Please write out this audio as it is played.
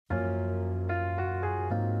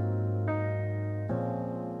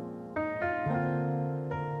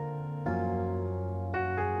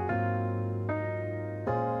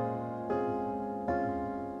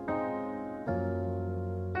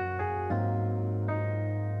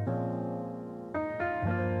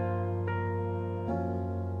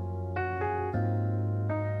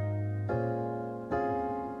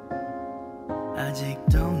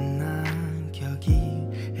아직도 난 격이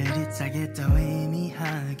흐릿하게 더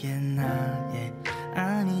의미하겠나 yeah.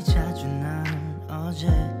 아니 자주 난 어제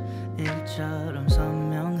일처럼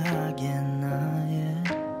선명하게 나의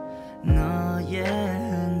너의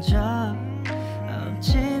흔적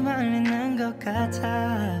없지만 있는 것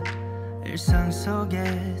같아 일상 속에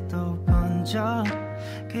또 번져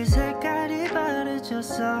그 색깔이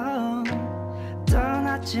바래져서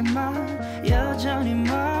떠났지만 여전히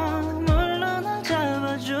머물러 날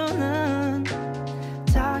잡아주는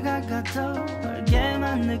다가가도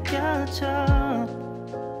멀게만 느껴져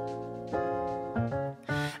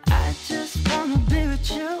I just wanna be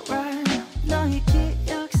with you right now 너의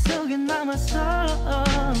기억 속에 남아서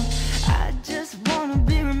I just wanna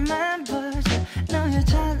be remembered 너의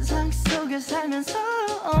잔상 속에 살면서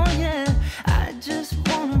oh yeah I just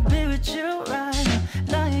wanna be with you right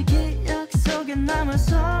now 너의 기억 속에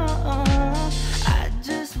남아서 I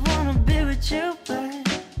just wanna be with you babe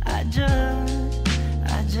I just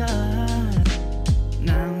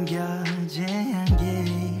남겨진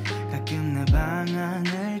향기 가끔 내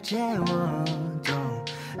방안을 채워도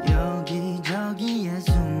여기저기에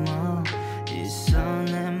숨어 있어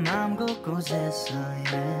내 맘 곳곳에서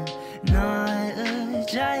yeah. 너의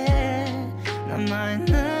의자에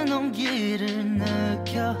남아있는 온기를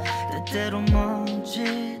느껴 때때로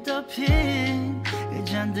먼지 덮인 그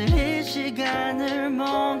잔들이 시간을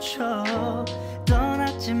멈춰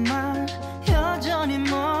떠났지만 여전히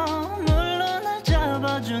머물러 날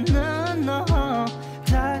잡아주는 너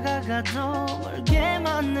다가가도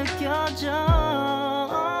멀게만 느껴져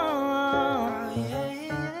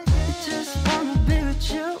I just wanna be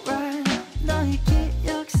with you right now 너의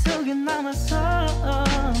기억 속에 남아서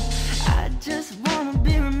I just wanna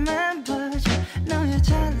be remembered 너의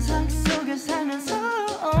잔상 속에 살면서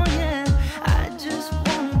oh yeah I just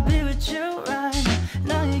wanna be with you right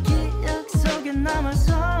now 너의 기억 속에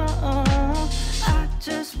남아서 I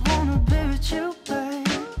just wanna be with you babe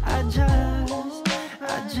I just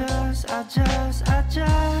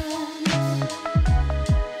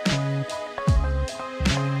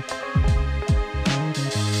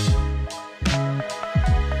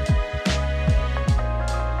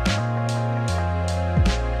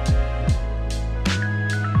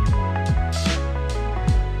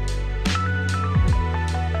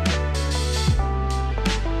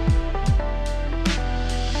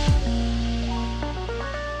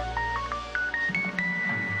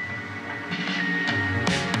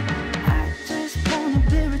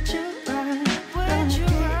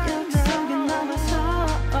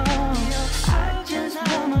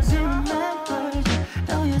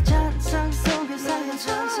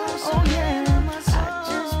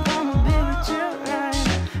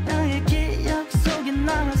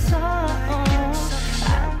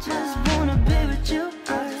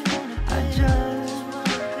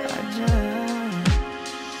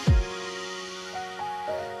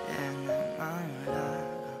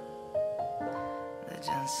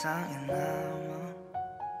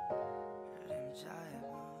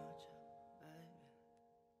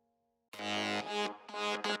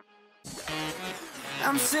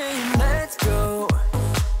I'm saying let's go.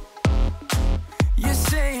 You're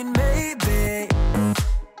saying maybe.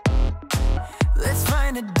 Let's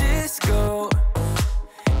find a disco.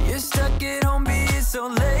 You're stuck at home being so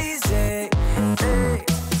lazy. Hey.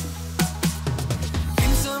 Give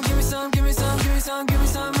me some, give me some, give me some, give me some, give me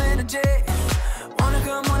some energy. Wanna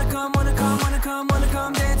come, wanna come, wanna come, wanna come, wanna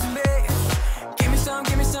come dance with me. Give me some,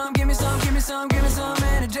 give me some, give me some, give me some, give me some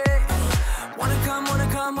energy. Wanna come, wanna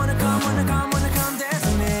come, wanna come, wanna come, wanna come dance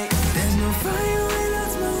with me. There's no fire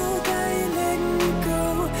without smoke, I ain't letting you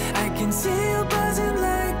go. I can see you buzzing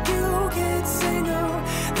like you can't say no.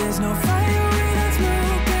 There's no fire without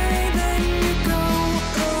smoke, I ain't letting you go.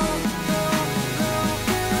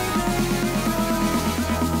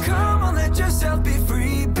 Come on, let yourself be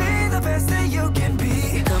free. Be the best that you can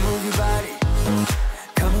be. Come move your body,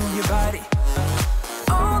 come move your body.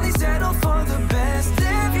 Only settle for the best.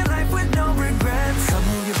 Live your life with no regrets. Come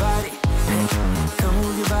move your body, come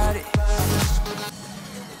move your body.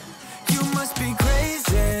 You must be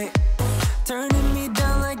crazy. Turning me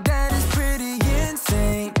down like that is pretty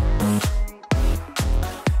insane.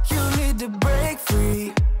 You need to break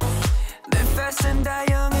free. Live fast and die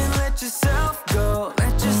young and let yourself go.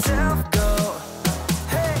 Let yourself go.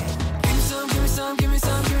 Hey, give me some, give me some, give me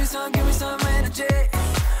some, give me some, give me some energy.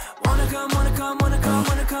 Wanna come, wanna come, wanna come,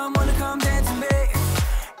 wanna come, wanna come dance with me.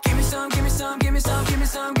 Give me some, give me some, give me some, give me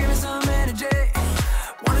some, give me some energy.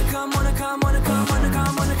 Wanna come, wanna come, wanna come, wanna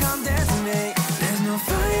come, wanna come dance with me. There's no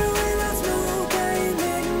fire without smoke, I ain't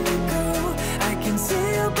letting you go. I can see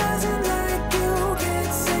you buzzing like you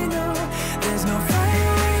can't say no. There's no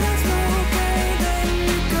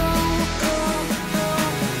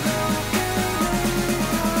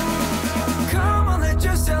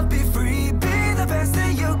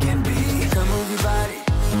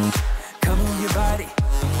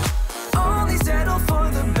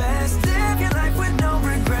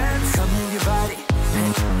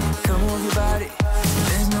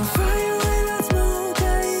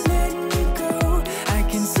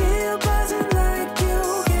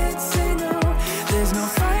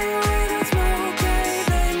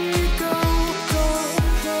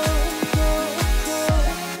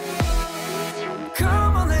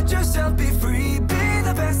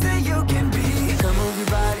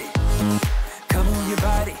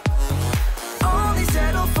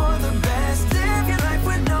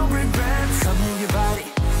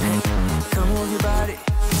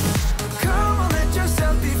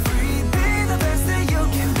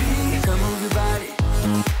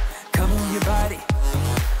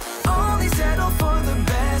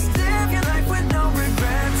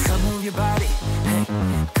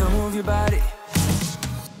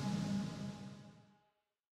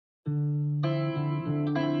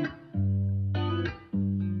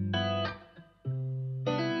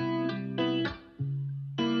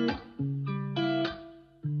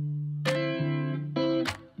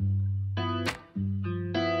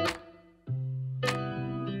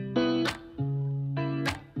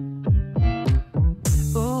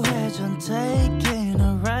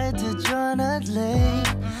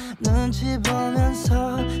눈치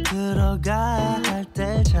보면서 들어가 할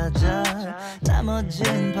때 찾아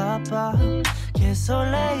나머진 바빠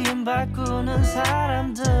개설레임 바꾸는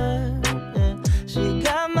사람들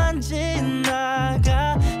시간만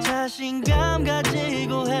지나가 자신감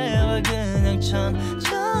가지고 해와 그냥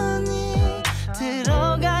천천히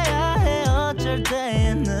들어가야 해 어쩔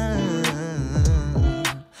때는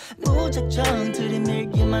무작정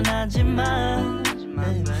들이밀기만 하지만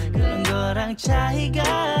그런 거랑 차이가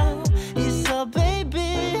있어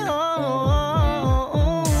baby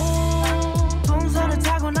풍선을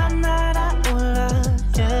타고 난 날아올라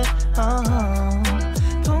yeah.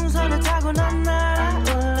 풍선을 타고 난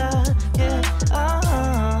날아올라 yeah.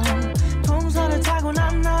 풍선을 타고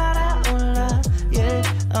난 날아올라 yeah.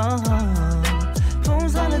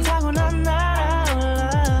 풍선을 타고 난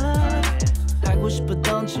날아올라 하고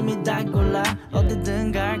싶었던 춤이 다 골라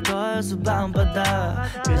어디든 갈 거여서 밤바다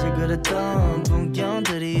그저 그랬던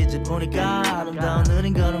풍경들이 이제 보니까 아름다운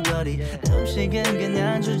느린 걸음걸이 음식은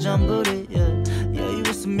그냥 주전부리 여유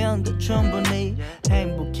있으면 더 충분히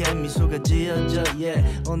행복해 미소가 지어져 yeah.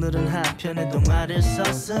 오늘은 한편의 동화를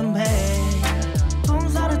썼음해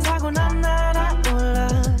풍선을 타고 난 날아올라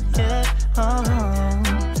yeah.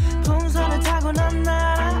 풍선을 타고 난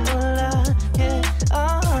날아올라 yeah.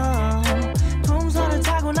 풍선을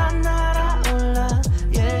타고 난 날아올라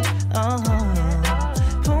yeah.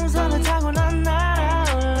 풍선을 타고 난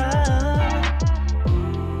날아올라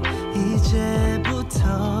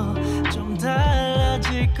이제부터 좀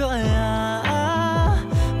달라질 거야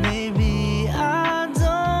Maybe I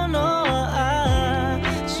don't know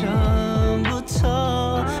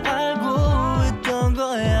처음부터 알고 있던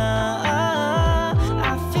거야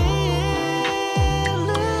I feel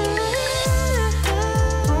it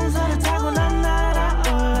풍선을 타고 난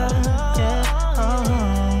날아올라 yeah.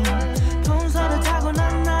 풍선을 타고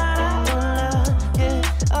난 날아올라 yeah.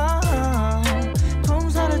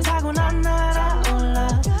 풍선을 타고 난 날아올라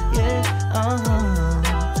yeah.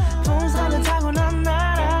 풍선을 타고 난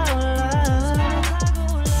날아올라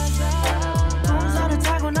풍선을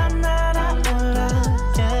타고 난 날아올라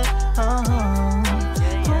yeah.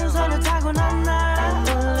 풍선을 타고 난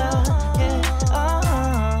날아올라 yeah.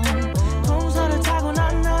 풍선을 타고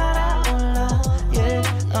난 날아올라 yeah.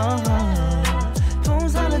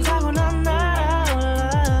 풍선을 타고 난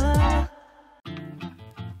날아올라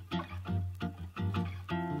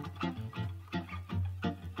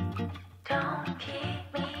Don't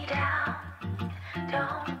keep me down.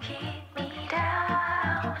 Don't keep me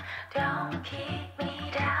down. Don't keep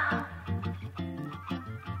me down.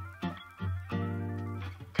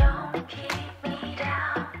 Don't keep me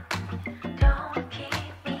down. Don't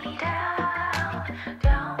keep me down.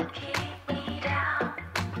 Don't keep me down.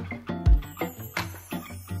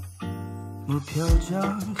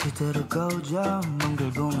 무표정 그대로 고정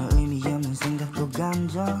뭔가를 보며 의미 없는 생각도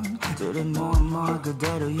감정들을 모아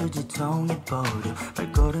그대로 유지통해버려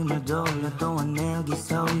발걸음을 돌려 또한 내 여기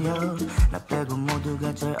서울려 나 빼고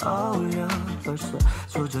모두가 잘 어울려 벌써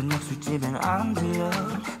조저녁 술집엔 안 들려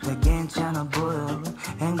다 괜찮아 보여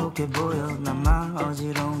행복해 보여 나만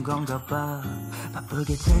어지러운 건가 봐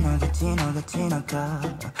바쁘게 지나가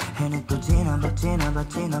해는 또 지나봐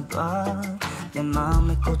내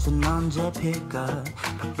마음의 꽃은 언제 필까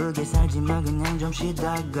바쁘게 살지만 그냥 좀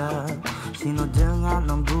쉬다가 신호등 안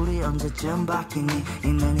온 불이 언제쯤 바뀌니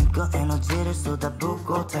있는 힘껏 에너지를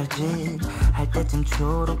쏟아붓고 탈진 할 때쯤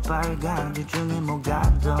초록 빨간 둘 중에 뭐가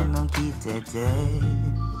더 넌 기대돼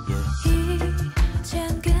yeah.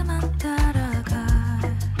 이젠 그만 따라갈래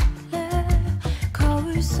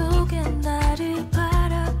거울 속에 나를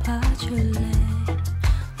바라봐 줄래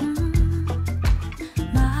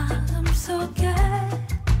마음속에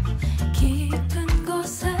깊은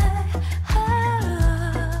곳에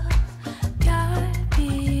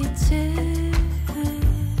별빛을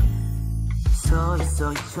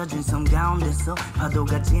서있어 잊혀진 섬 가운데서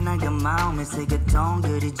파도가 지나간 마음의 세계던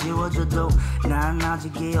그리 지워져도 난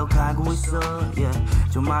아직 기억하고 있어 yeah.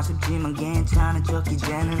 좀 아쉽지만 괜찮은 척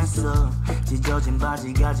이제는 했어 찢어진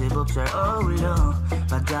바지가 제법 잘 어울려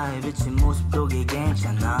바다에 비친 모습도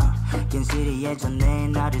괜찮아 괜시리 예전에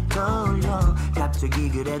나를 떠올려 갑자기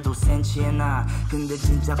그래도 센치해 나 근데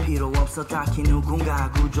진짜 필요 없어 딱히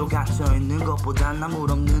누군가 구조 갇혀있는 것보단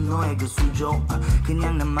나물 없는 너의 그 수조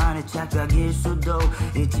그냥 나만의 착각일 수도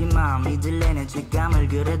있지만 믿을래 내 직감을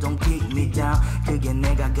그래 don't kick me down 그게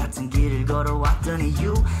내가 같은 길을 걸어왔던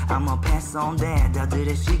이유 I'm a pass on that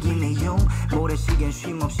다들의 시기는 이유 모래시계는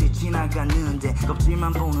쉼없이 지나가는데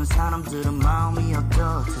껍질만 보는 사람들은 마음이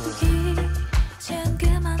어떻대 이젠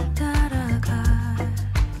그만 따라갈래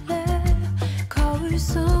거울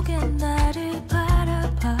속에 나를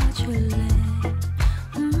바라봐 줄래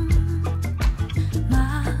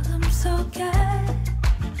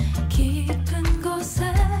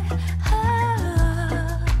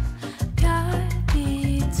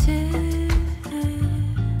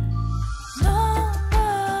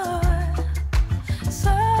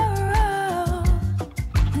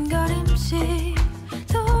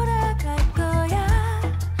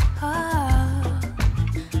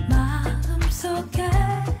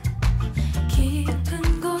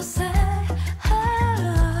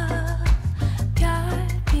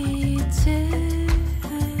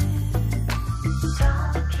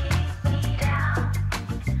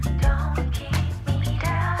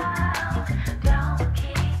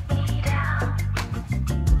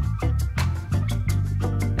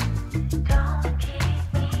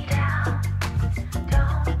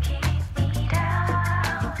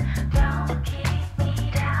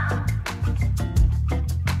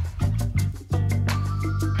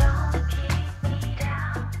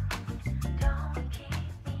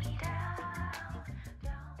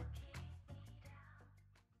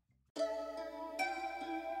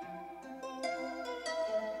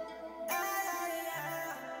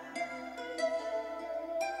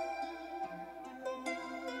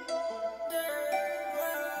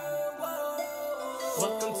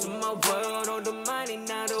Welcome to my world. 오랜만이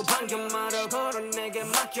나도 반겨말아 걸어 내게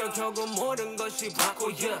맡겨 결국 모든 것이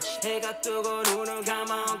바꿔야 해가 뜨고 눈을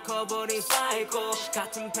감아 엉켜버린 사이코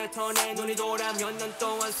같은 패턴에 눈이 돌아 몇 년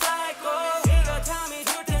동안 사이코 네가 잠이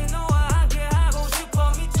들 땐 너와 함께 하고 싶어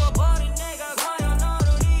미쳐버린 내가 과연 너를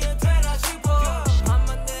이해되나 싶어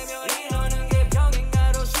밤만 되면 이러는 게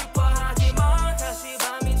병인가도 싶어 하지만 다시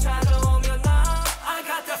밤이 찾아오면 나 I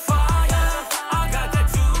got that fire I got that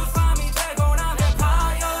juice 밤이 되고 난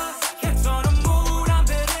vampire 괜찮은 물 안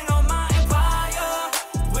베린 on my empire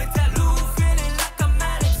With that loose feeling like I'm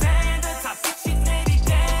Alexander 다 빛이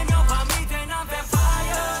내리대며 밤이 돼 난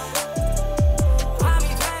vampire 밤이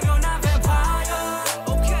되면 난 vampire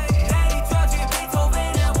Okay 내리 쪄지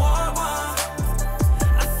Beethoven의 World One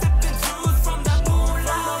I sipping juice from that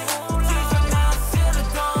moonlight 지금 나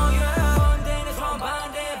쓰러져 yeah 번데는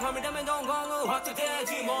전반대 밤이 되면 동공은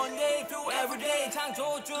확대되지 Monday through everyday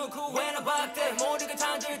창조주 그 외나 박대 모두가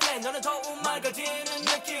잠들 때 너는 더욱 맑아지는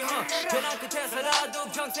느낌 변한 끝에 살아도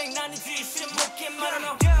평생 나는 지신 묶인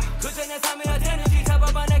말하며 그저 내 삶이라 되는지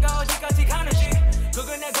잡아봐 내가 어디까지 가는지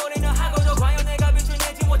그걸 내 거리는 하고도 과연 내가 빛을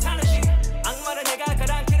내지 못하는지 악마를 내가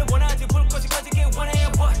가라앉기를 원하지 불꽃이 꺼지길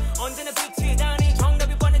원해요 What 언제나 빛이 나니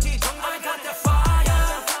정답이 뻔했지 정답이 I got that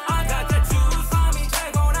fire I got that juice 밤이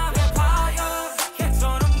되고 난 vampire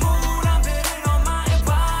괜찮은 물 안 베린 on my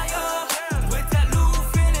empire With that loose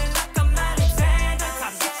feeling like I'm Alexander 다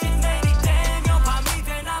빛이 내리대며 밤이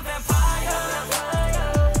돼 난 vampire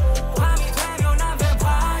밤이 되면 난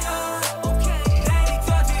vampire Okay 내리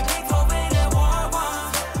쪄지 Beethoven의 World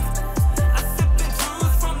One I sipping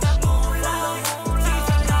juice from that moonlight 지금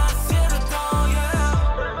나 쓰러져 yeah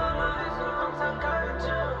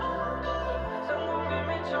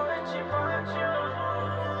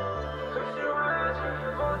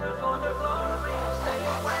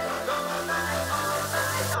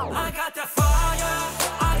I got that fire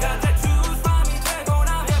I got that juice 밤이 되고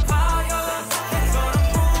난 vampire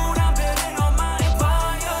괜찮은 물 안 베린 on my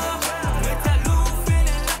empire With that loose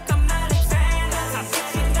feeling like I'm Alexander 다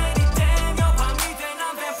빛이 내리대며 밤이 돼 난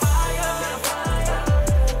vampire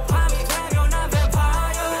밤이 되면 난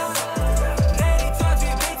vampire 내리 쪄지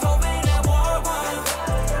Beethoven의 World One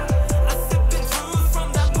I sipping juice from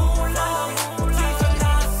that moonlight 지금 나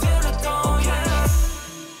쓰러져 yeah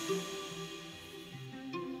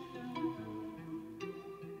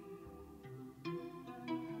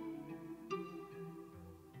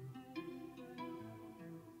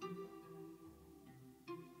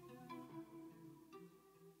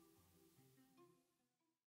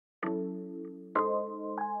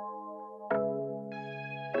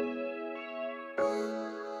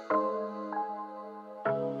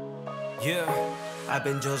Yeah, I've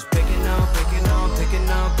been just picking up pieces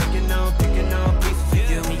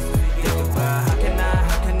of you. Think about how can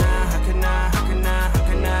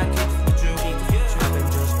I keep you? I've been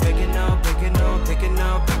just picking up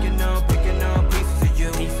pieces of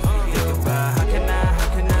you. Think about how can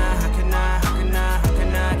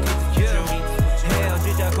I keep you?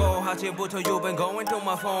 헤어지자고 아침부터 you've been going through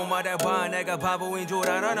my phone 말해봐 내가 바보인 줄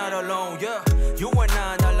알아 not alone yeah You and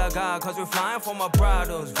I 날라가 cause we're flying for my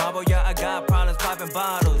problems 바보야 I got problems popping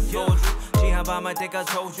bottles 소주 지한 밤할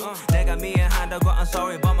때까지 소주 내가 미안하다고 I'm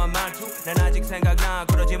sorry but my 말투 난 아직 생각나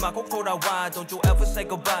그러지 마 꼭 돌아와 Don't you ever say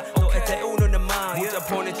goodbye 또 애태우는 내 맘 혼자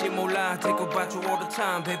보낼지 몰라 Think about you all the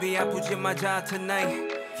time Baby 아프지 마자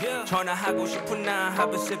tonight 전화하고 싶은 나 I've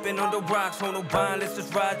been sipping on the rocks on the wine Let's just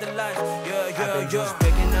ride the life Yeah I've been just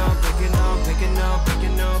picking up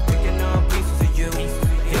pieces of you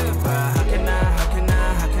Think about how can I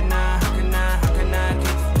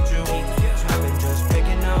keep you? I've been just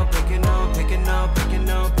picking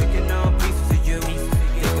up pieces of you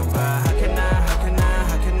Think about how can I keep you?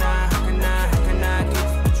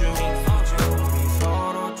 우리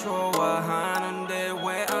서로 좋아하는데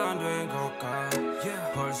왜 안 된 걸까?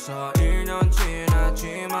 벌써 1년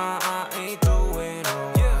지났지만 I ain't doing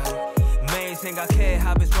alright 매일 생각해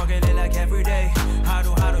I've been struggling like every day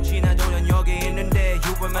하루하루 지나도 여기 있는데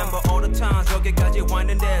You remember all the times 여기까지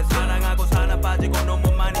왔는데 사랑하고 사랑 빠지고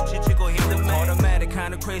너무 많이 지치고 힘든 매 Automatic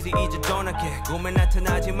kinda crazy 이제 떠날게 꿈에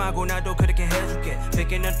나타나지 말고 나도 그렇게 해줄게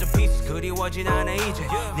Picking up the pieces 그리워진 않아 이제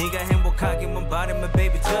네가 행복하기만 바라면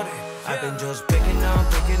baby today I've been just picking up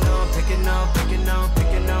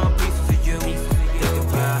pieces of you Think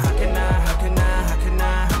about how can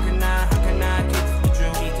I keep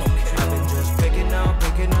you? I've been just picking up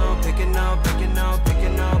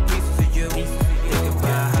pieces of you Think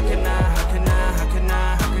about how can I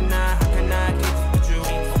keep you?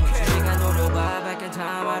 시간 노려봐 back in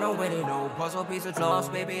time I don't really know Puzzle pieces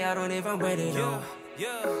lost baby I don't even really know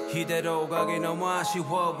이대로 가기 너무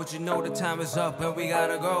아쉬워 But you know the time is up and we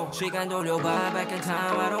gotta go 시간 돌려봐 back in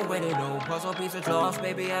time I don't really know Puzzle pieces lost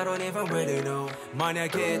baby I don't even really know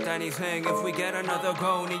만약에 딴 인생 if we get another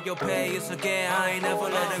go need your pay it's okay I ain't never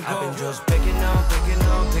letting go I've been just picking up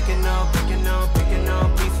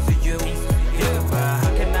pieces of you Yeah but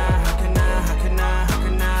how can I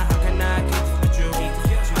keep this with you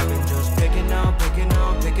I've been just picking up pieces of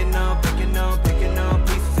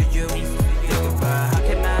you Yeah but how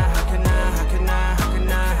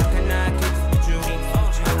can I keep this with you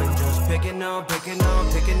I've been just picking up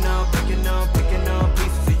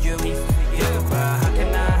pieces of you Yeah but how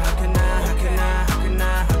can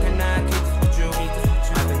I keep this with you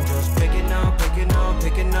I've been just picking up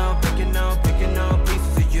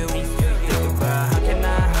pieces of you Yeah but how can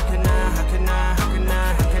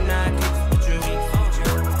I keep this with you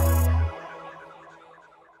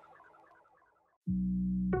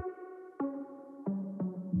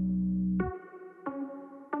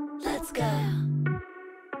Let's go.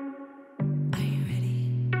 Are you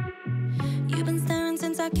ready? You've been staring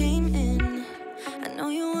since I came in. I know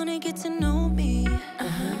you wanna get to know me.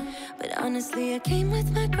 But honestly, I came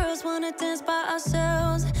with my girls, wanna dance by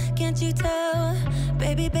ourselves. Can't you tell?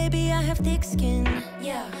 Baby, I have thick skin.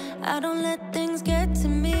 Yeah, I don't let things get to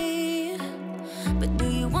me. But do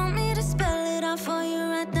you want me to spell it out for you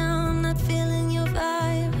right now? I'm not feeling your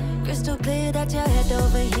vibe. Crystal clear that you're head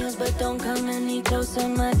over heels, but don't come any closer,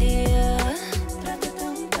 my dear.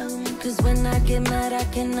 Cause when I get mad, I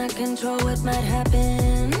cannot control what might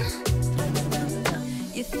happen.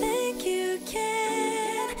 You think you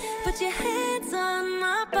can put your hands on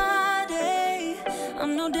my body.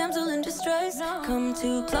 I'm no damsel in distress. Come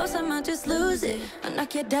too close, I might just lose it. I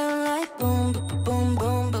knock you down like boom, boom, boom,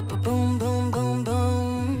 boom, boom, boom, boom,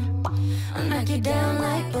 boom. I knock you down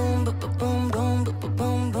like boom, boom, boom, boom, boom,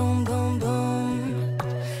 boom, boom, boom, boom.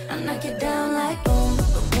 I knock you down like boom,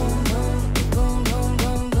 boom, boom, boom, boom,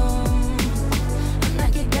 boom, boom. I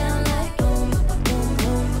knock you down like boom, boom,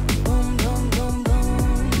 boom, boom, boom, boom,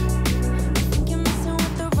 boom. I think you're messing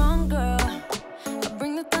with the wrong girl. I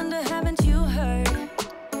bring the thunder, haven't you heard?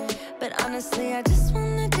 But honestly, I just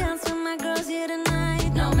wanna dance with my girls here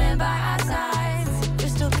tonight. No man by our sides.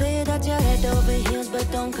 Crystal clear that you're head over heels, but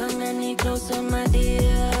don't come any closer, my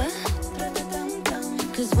dear.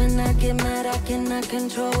 Cause when I get mad, I cannot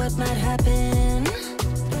control what might happen.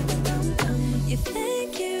 You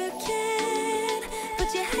think you can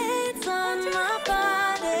put your hands on my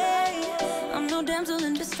body. I'm no damsel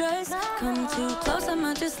in distress. Come too close, I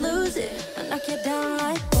might just lose it. I knock you down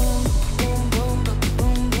like boom, boom, boom,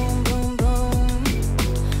 boom, boom, boom, boom.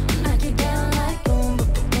 I knock you down like boom,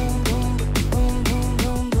 boom, boom, boom, boom,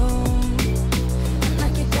 boom, boom. I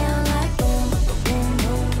knock you down like boom, boom, boom,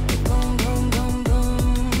 boom, boom, boom,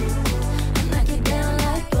 boom. I knock you down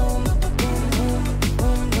like boom, boom, boom,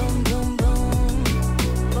 boom, boom, boom, boom.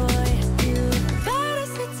 Boy, you better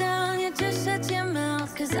sit down, you just shut your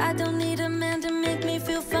mouth. Cause I don't need a man to make me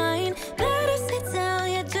feel fine. Better sit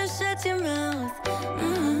down, you just shut your mouth.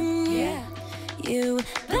 Yeah. You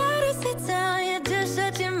better sit down, you just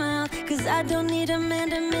shut your mouth. Cause I don't need a man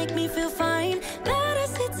to make me feel fine. Better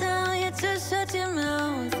sit down, you just shut your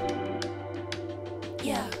mouth.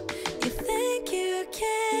 Yeah. You think you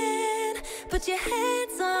can put your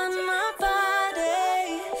hands on my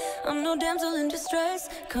body. I'm no damsel in distress.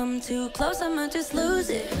 Come too close, I might just lose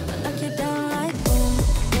it. I knock you down